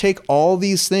 how do you take all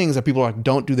these things that people are like,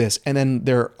 don't do this, and then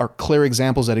there are clear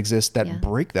examples that exist that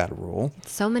break that rule?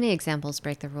 So many examples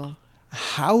break the rule.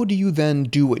 How do you then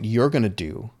do what you're going to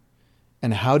do?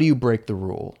 And how do you break the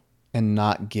rule and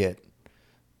not get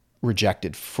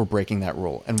rejected for breaking that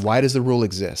rule, and why does the rule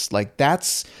exist? Like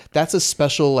that's a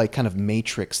special like kind of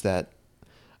matrix that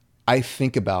I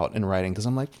think about in writing, because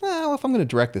I'm like, well, if I'm going to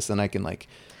direct this, then I can like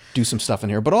do some stuff in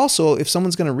here. But also, if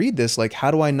someone's going to read this, like,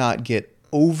 how do I not get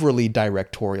overly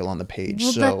directorial on the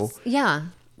page? Well,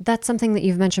 that's something that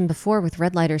you've mentioned before with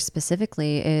Red Lighters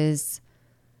specifically, is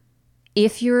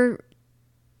if you're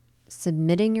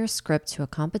submitting your script to a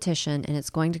competition and it's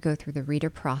going to go through the reader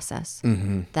process,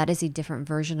 that is a different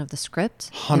version of the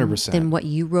script 100% than what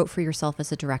you wrote for yourself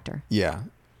as a director. Yeah.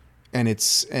 And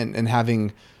it's, and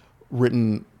having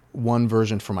written one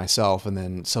version for myself and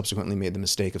then subsequently made the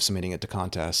mistake of submitting it to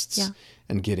contests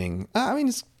and getting, I mean,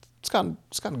 it's gotten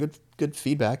good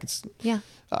feedback.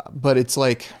 But it's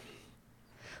like,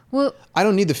 well, I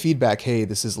don't need the feedback. Hey,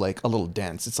 this is like a little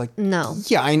dense. It's like, no.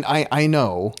 Yeah, I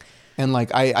know. And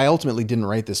like, I ultimately didn't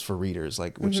write this for readers,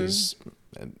 like, which is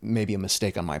maybe a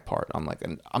mistake on my part. I'm like,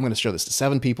 I'm going to show this to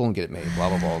 7 people and get it made, blah,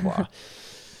 blah, blah, blah,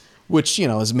 which, you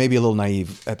know, is maybe a little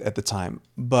naive at the time.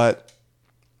 But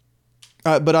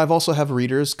I've also have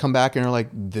readers come back and are like,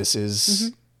 this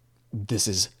is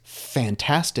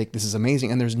fantastic. This is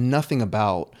amazing. And there's nothing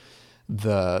about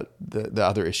the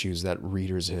other issues that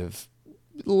readers have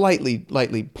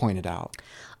lightly pointed out.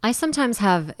 I sometimes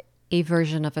have a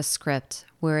version of a script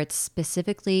where it's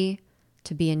specifically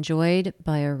to be enjoyed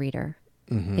by a reader.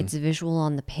 It's visual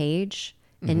on the page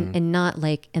and not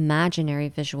like imaginary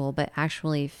visual, but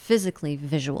actually physically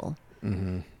visual.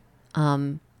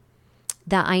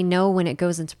 That I know when it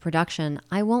goes into production,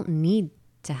 I won't need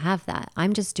to have that.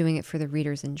 I'm just doing it for the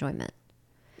reader's enjoyment.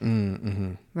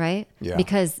 Right? Yeah.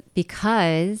 Because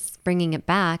bringing it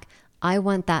back, I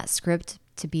want that script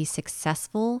to be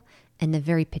successful in a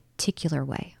very particular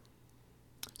way.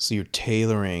 So you're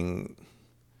tailoring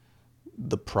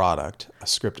the product, a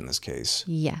script in this case,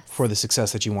 Yes. for the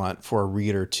success that you want for a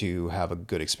reader to have a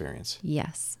good experience.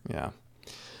 Yes. Yeah.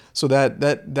 So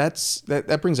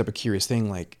that brings up a curious thing.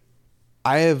 Like,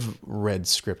 I have read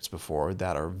scripts before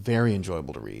that are very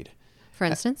enjoyable to read. For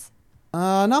instance? No,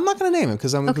 I'm not going to name it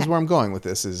because Okay. where I'm going with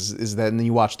this is that, and then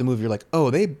you watch the movie, you're like,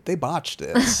 oh, they botched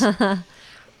this,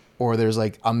 or there's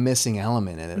like a missing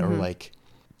element in it, or like,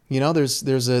 you know,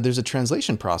 there's a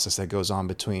translation process that goes on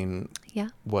between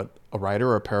what a writer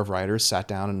or a pair of writers sat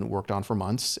down and worked on for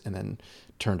months and then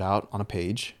turned out on a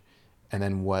page, and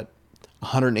then what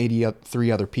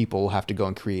 183 other people have to go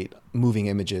and create moving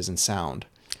images and sound.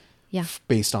 Yeah.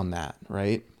 Based on that,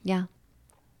 right? Yeah.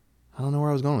 I don't know where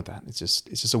I was going with that. It's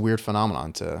just a weird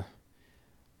phenomenon to.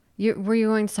 Were you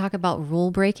going to talk about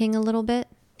rule breaking a little bit?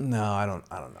 No, I don't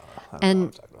know. I don't know what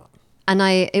I'm talking about. And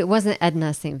it wasn't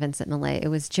Edna St. Vincent Millay. It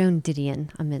was Joan Didion.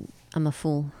 I'm a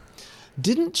fool.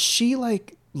 Didn't she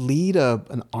like lead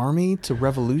an army to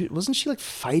revolution? Wasn't she like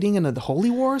fighting in a holy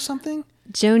war or something?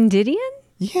 Joan Didion?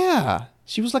 Yeah,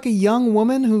 she was like a young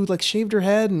woman who like shaved her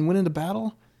head and went into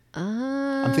battle.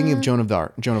 I'm thinking of Joan of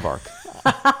Arc. We're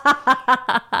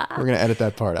gonna edit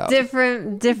that part out.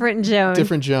 Different Joan.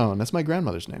 Different Joan. That's my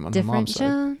grandmother's name on my mom's side.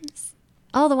 Jones.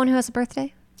 Oh, the one who has a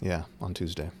birthday? Yeah, on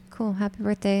Tuesday. Cool. Happy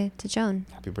birthday to Joan.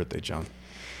 Happy birthday, Joan.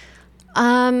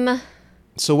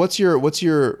 So what's your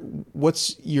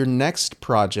next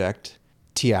project,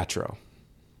 Teatro?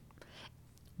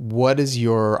 What is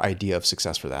your idea of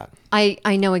success for that?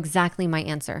 I know exactly my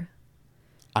answer.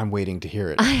 I'm waiting to hear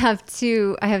it. I have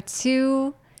two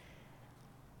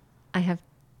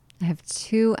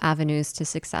avenues to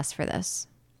success for this.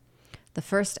 The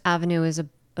first avenue is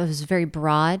very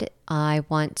broad. I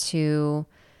want to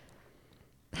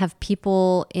have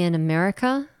people in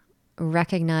America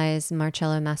recognize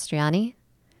Marcello Mastroianni.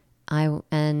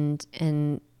 And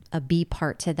a B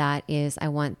part to that is I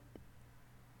want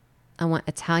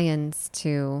Italians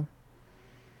to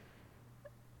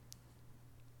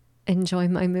enjoy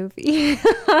my movie.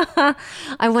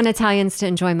 I want Italians to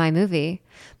enjoy my movie.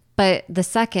 But the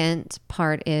second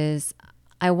part is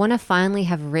I want to finally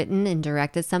have written and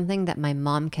directed something that my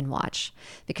mom can watch,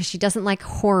 because she doesn't like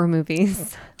horror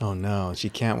movies. Oh no, she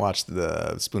can't watch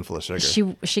the Spoonful of Sugar.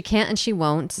 She can't and she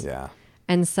won't. Yeah.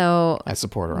 And so I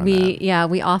support her on that. Yeah,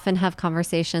 we often have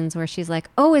conversations where she's like,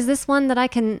 "Oh, is this one that I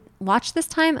can watch this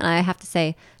time?" And I have to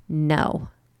say, "No,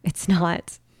 it's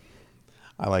not."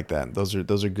 I like that. Those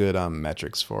are good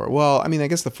metrics for it. Well, I mean, I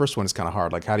guess the first one is kind of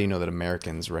hard. Like, how do you know that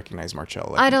Americans recognize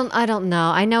Marcello? Like, I don't know.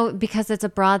 I know because it's a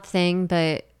broad thing,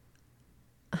 but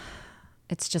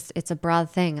it's a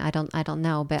broad thing. I don't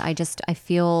know, but I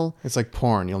feel it's like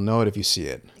porn. You'll know it if you see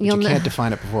it. But you can't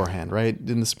define it beforehand, right?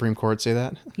 Didn't the Supreme Court say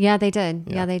that? Yeah, they did.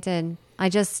 Yeah, they did.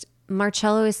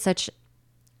 Marcello is such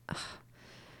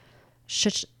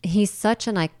he's such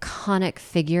an iconic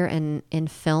figure in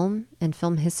film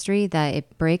history that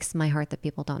it breaks my heart that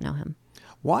people don't know him.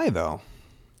 Why though?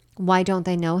 Why don't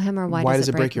they know him, or why does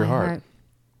it break your heart?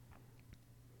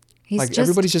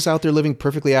 Everybody's just out there living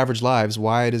perfectly average lives.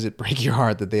 Why does it break your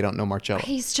heart that they don't know Marcello?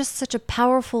 He's just such a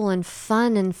powerful and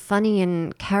fun and funny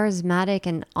and charismatic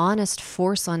and honest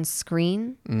force on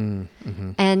screen.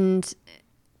 Mm-hmm. And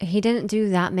he didn't do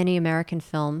that many American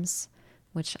films,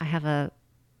 which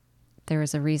there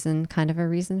was a reason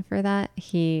for that.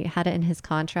 He had it in his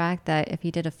contract that if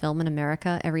he did a film in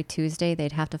America, every Tuesday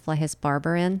they'd have to fly his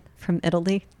barber in from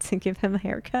Italy to give him a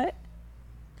haircut.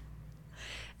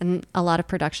 And a lot of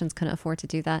productions couldn't afford to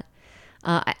do that.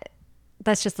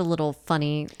 That's just a little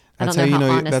funny. That's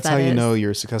how you know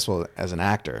you're successful as an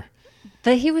actor.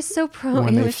 But he was so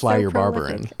when they fly your barber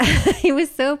in. He was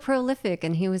so prolific,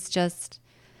 and he was just.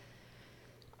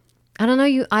 I don't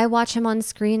know. I watch him on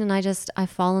screen, and I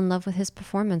fall in love with his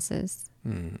performances.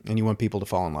 And you want people to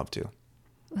fall in love too.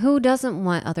 Who doesn't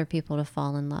want other people to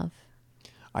fall in love?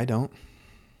 I don't.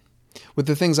 With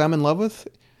the things I'm in love with.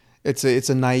 It's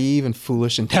a naive and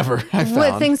foolish endeavor, I found.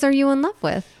 What things are you in love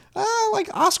with? Like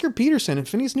Oscar Peterson and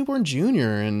Phineas Newborn Jr.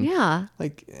 And yeah,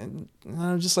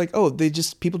 just like,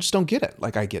 people just don't get it.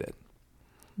 Like I get it.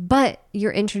 But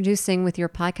you're introducing with your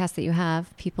podcast that you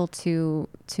have people to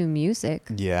music.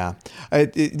 Yeah,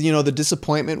 the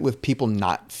disappointment with people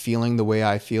not feeling the way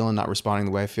I feel and not responding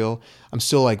the way I feel. I'm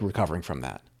still like recovering from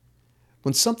that.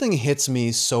 When something hits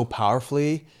me so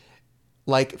powerfully,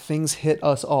 like things hit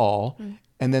us all.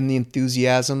 And then the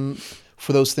enthusiasm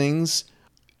for those things,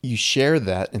 you share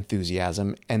that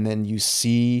enthusiasm, and then you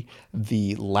see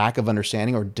the lack of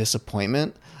understanding or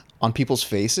disappointment on people's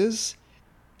faces.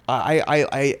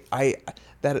 That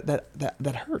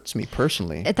hurts me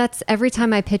personally. That's every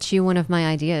time I pitch you one of my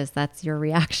ideas. That's your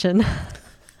reaction.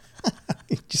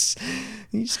 You just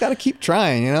got to keep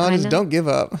trying, just don't give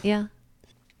up. Yeah.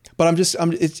 But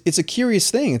it's a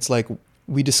curious thing. It's like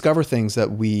we discover things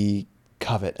that we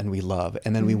covet and we love,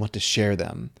 and then we want to share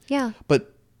them. Yeah.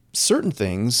 But certain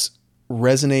things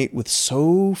resonate with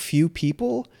so few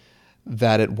people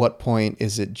that at what point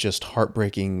is it just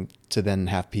heartbreaking to then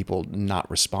have people not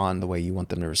respond the way you want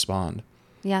them to respond?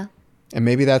 Yeah. And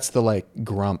maybe that's the like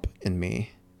grump in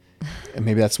me. And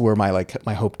maybe that's where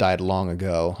my hope died long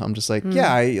ago. I'm just like,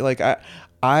 I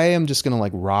am just going to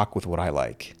like rock with what I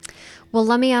like. Well,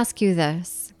 let me ask you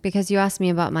this, because you asked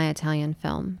me about my Italian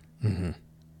film. Mm-hmm.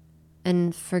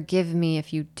 And forgive me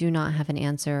if you do not have an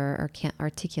answer or can't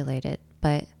articulate it,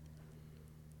 but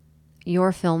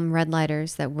your film, Red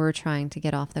Lighters, that we're trying to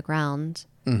get off the ground,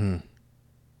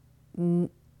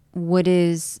 what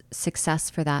is success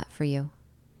for that for you?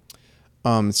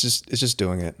 It's just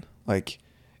doing it. Like,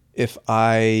 if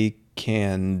I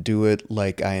can do it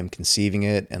like I am conceiving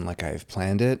it and like I've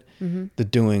planned it, the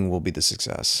doing will be the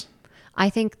success. I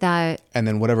think that... And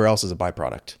then whatever else is a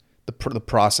byproduct. The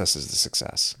process is the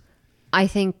success. I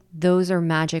think those are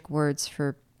magic words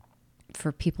for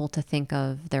people to think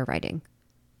of their writing,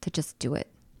 to just do it.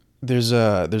 There's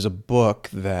a book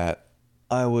that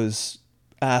I was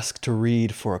asked to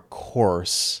read for a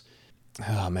course.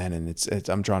 Oh man, and it's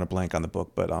I'm drawing a blank on the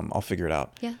book, but I'll figure it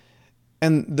out. Yeah.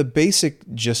 And the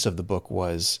basic gist of the book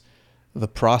was the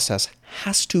process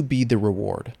has to be the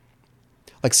reward.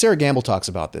 Like Sarah Gamble talks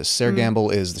about this. Sarah Gamble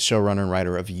is the showrunner and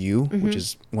writer of You, which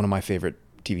is one of my favorite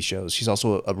TV shows. She's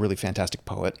also a really fantastic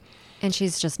poet. And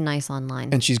she's just nice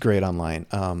online. And she's great online.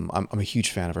 I'm a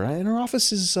huge fan of her. And her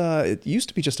office is, it used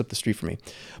to be just up the street from me.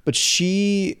 But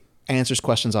she answers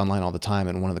questions online all the time.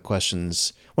 And one of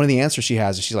the answers she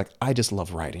has is she's like, I just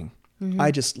love writing.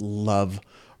 I just love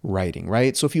writing,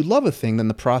 right? So if you love a thing, then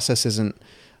the process isn't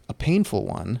a painful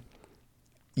one.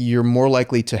 You're more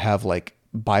likely to have like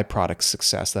byproduct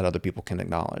success that other people can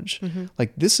acknowledge.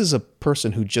 Like this is a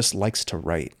person who just likes to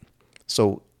write.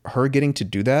 So her getting to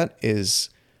do that is,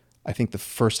 I think, the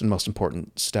first and most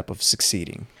important step of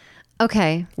succeeding.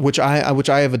 Okay. Which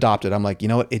I have adopted. I'm like, you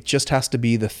know what? It just has to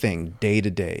be the thing day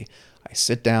to day. I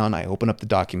sit down, I open up the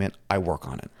document, I work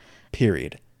on it.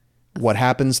 Period. What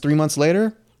happens 3 months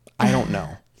later? I don't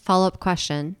know. Follow-up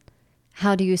question.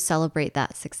 How do you celebrate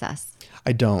that success?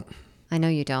 I don't. I know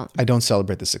you don't. I don't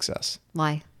celebrate the success.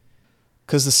 Why?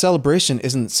 Because the celebration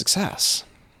isn't success.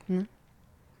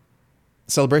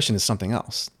 Celebration is something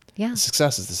else. Yeah. The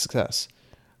success is the success.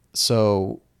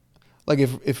 So, like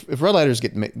if Red Lighters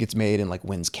gets made and like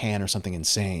wins Cannes or something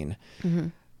insane,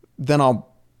 then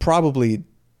I'll probably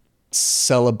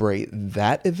celebrate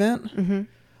that event.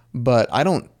 But I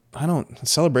don't.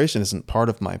 Celebration isn't part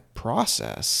of my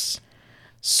process,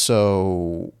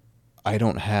 so I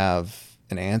don't have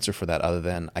an answer for that other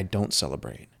than I don't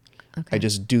celebrate. Okay. I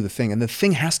just do the thing. And the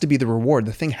thing has to be the reward.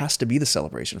 The thing has to be the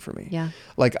celebration for me. Yeah.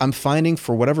 Like I'm finding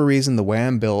for whatever reason, the way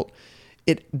I'm built,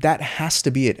 that has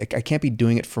to be it. I can't be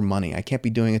doing it for money. I can't be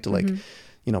doing it to like,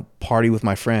 party with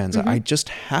my friends. I just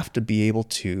have to be able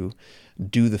to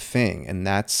do the thing. And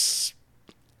that's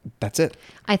it.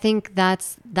 I think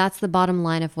that's the bottom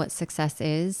line of what success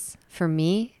is for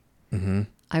me. Mm-hmm.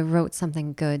 I wrote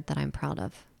something good that I'm proud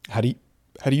of. How do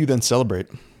you then celebrate?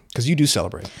 Because you do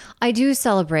celebrate. I do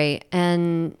celebrate,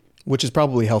 and which is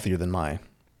probably healthier than mine.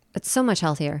 It's so much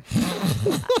healthier.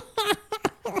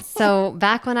 So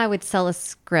back when I would sell a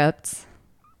script,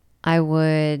 I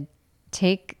would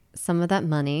take some of that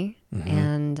money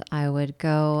and I would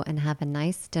go and have a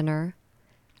nice dinner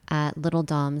at Little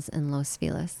Dom's in Los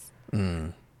Feliz.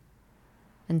 And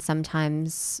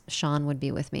sometimes Sean would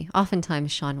be with me.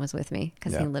 Oftentimes Sean was with me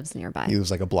because he lives nearby. He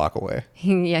was like a block away.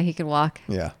 He could walk.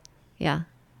 Yeah. Yeah.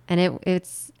 And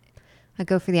I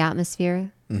go for the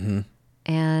atmosphere. Mm-hmm.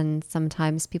 And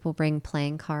sometimes people bring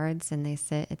playing cards and they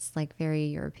sit. It's like very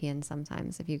European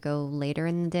sometimes if you go later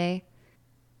in the day.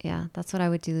 Yeah, that's what I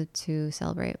would do to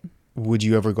celebrate. Would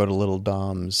you ever go to Little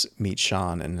Dom's, meet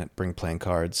Sean, and bring playing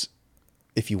cards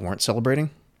if you weren't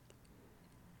celebrating?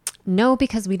 No,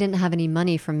 because we didn't have any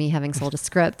money from me having sold a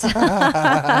script. That's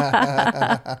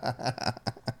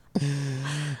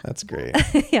great.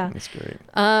 Yeah. That's great.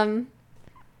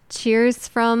 Cheers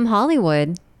from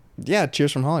Hollywood. Yeah,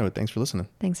 cheers from Hollywood. Thanks for listening.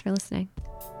 Thanks for listening.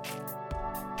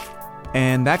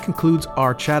 And that concludes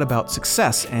our chat about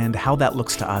success and how that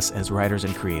looks to us as writers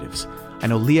and creatives. I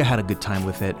know Leah had a good time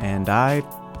with it, and I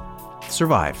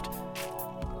survived.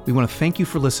 We want to thank you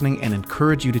for listening and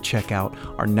encourage you to check out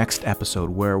our next episode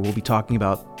where we'll be talking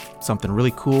about something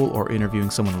really cool or interviewing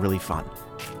someone really fun.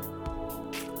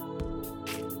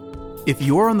 If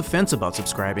you're on the fence about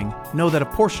subscribing, know that a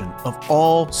portion of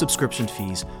all subscription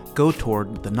fees go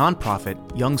toward the nonprofit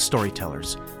Young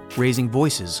Storytellers, raising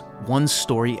voices one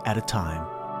story at a time.